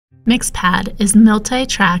MixPad is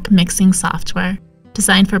multi-track mixing software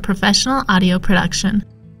designed for professional audio production.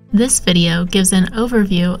 This video gives an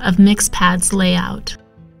overview of MixPad's layout.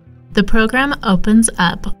 The program opens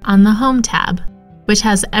up on the Home tab, which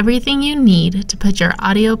has everything you need to put your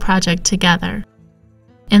audio project together.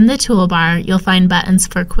 In the toolbar, you'll find buttons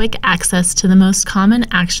for quick access to the most common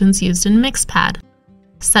actions used in MixPad,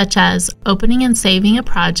 such as opening and saving a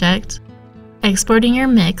project, exporting your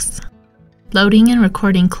mix, loading and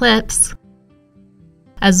recording clips,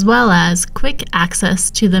 as well as quick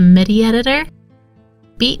access to the MIDI editor,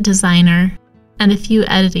 beat designer, and a few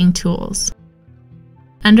editing tools.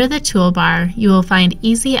 Under the toolbar, you will find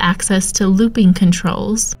easy access to looping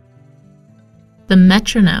controls, the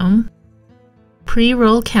metronome,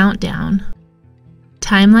 pre-roll countdown,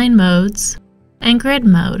 timeline modes, and grid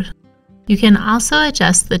mode. You can also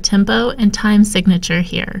adjust the tempo and time signature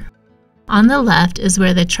here. On the left is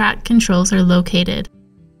where the track controls are located.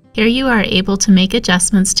 Here you are able to make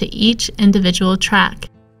adjustments to each individual track,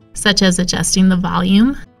 such as adjusting the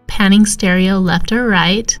volume, panning stereo left or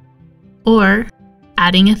right, or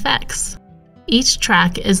adding effects. Each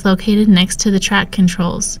track is located next to the track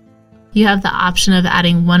controls. You have the option of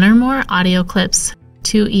adding one or more audio clips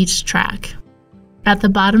to each track. At the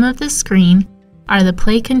bottom of the screen are the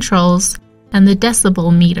play controls and the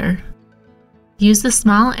decibel meter. Use the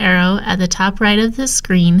small arrow at the top right of the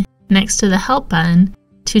screen next to the Help button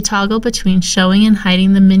to toggle between showing and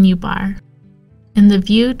hiding the menu bar. In the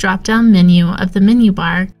View drop-down menu of the menu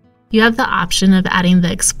bar, you have the option of adding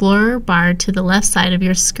the Explorer bar to the left side of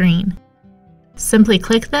your screen. Simply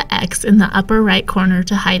click the X in the upper right corner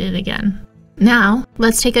to hide it again. Now,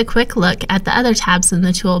 let's take a quick look at the other tabs in the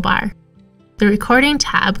toolbar. The Recording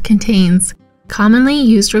tab contains commonly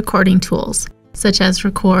used recording tools, such as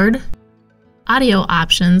Record, Audio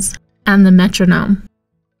Options, and the metronome.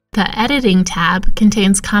 The Editing tab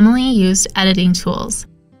contains commonly used editing tools,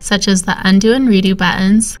 such as the Undo and Redo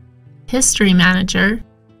buttons, History Manager,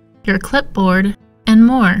 your clipboard, and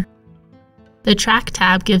more. The Track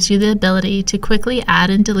tab gives you the ability to quickly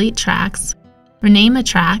add and delete tracks, rename a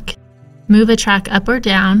track, move a track up or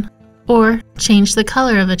down, or change the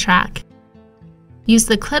color of a track. Use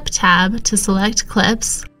the Clip tab to select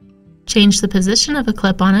clips, change the position of a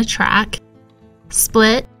clip on a track,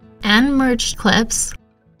 split and merge clips,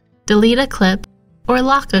 delete a clip, or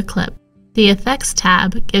lock a clip. The Effects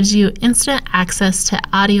tab gives you instant access to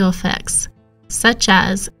audio effects, such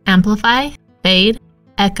as amplify, fade,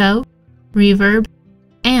 echo, reverb,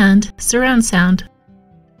 and surround sound.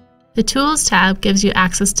 The Tools tab gives you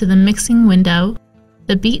access to the mixing window,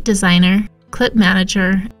 the beat designer, clip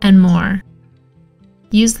manager, and more.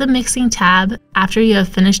 Use the Mixing tab after you have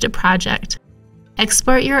finished a project.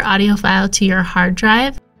 Export your audio file to your hard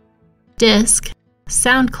drive, disk,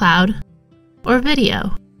 SoundCloud, or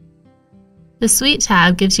video. The Suite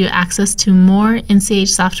tab gives you access to more NCH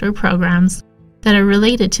software programs that are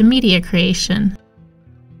related to media creation.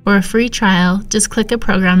 For a free trial, just click a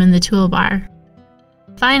program in the toolbar.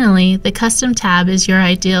 Finally, the Custom tab is your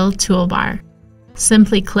ideal toolbar.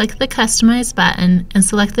 Simply click the Customize button and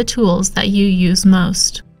select the tools that you use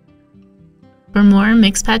most. For more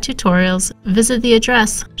MixPad tutorials, visit the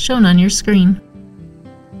address shown on your screen.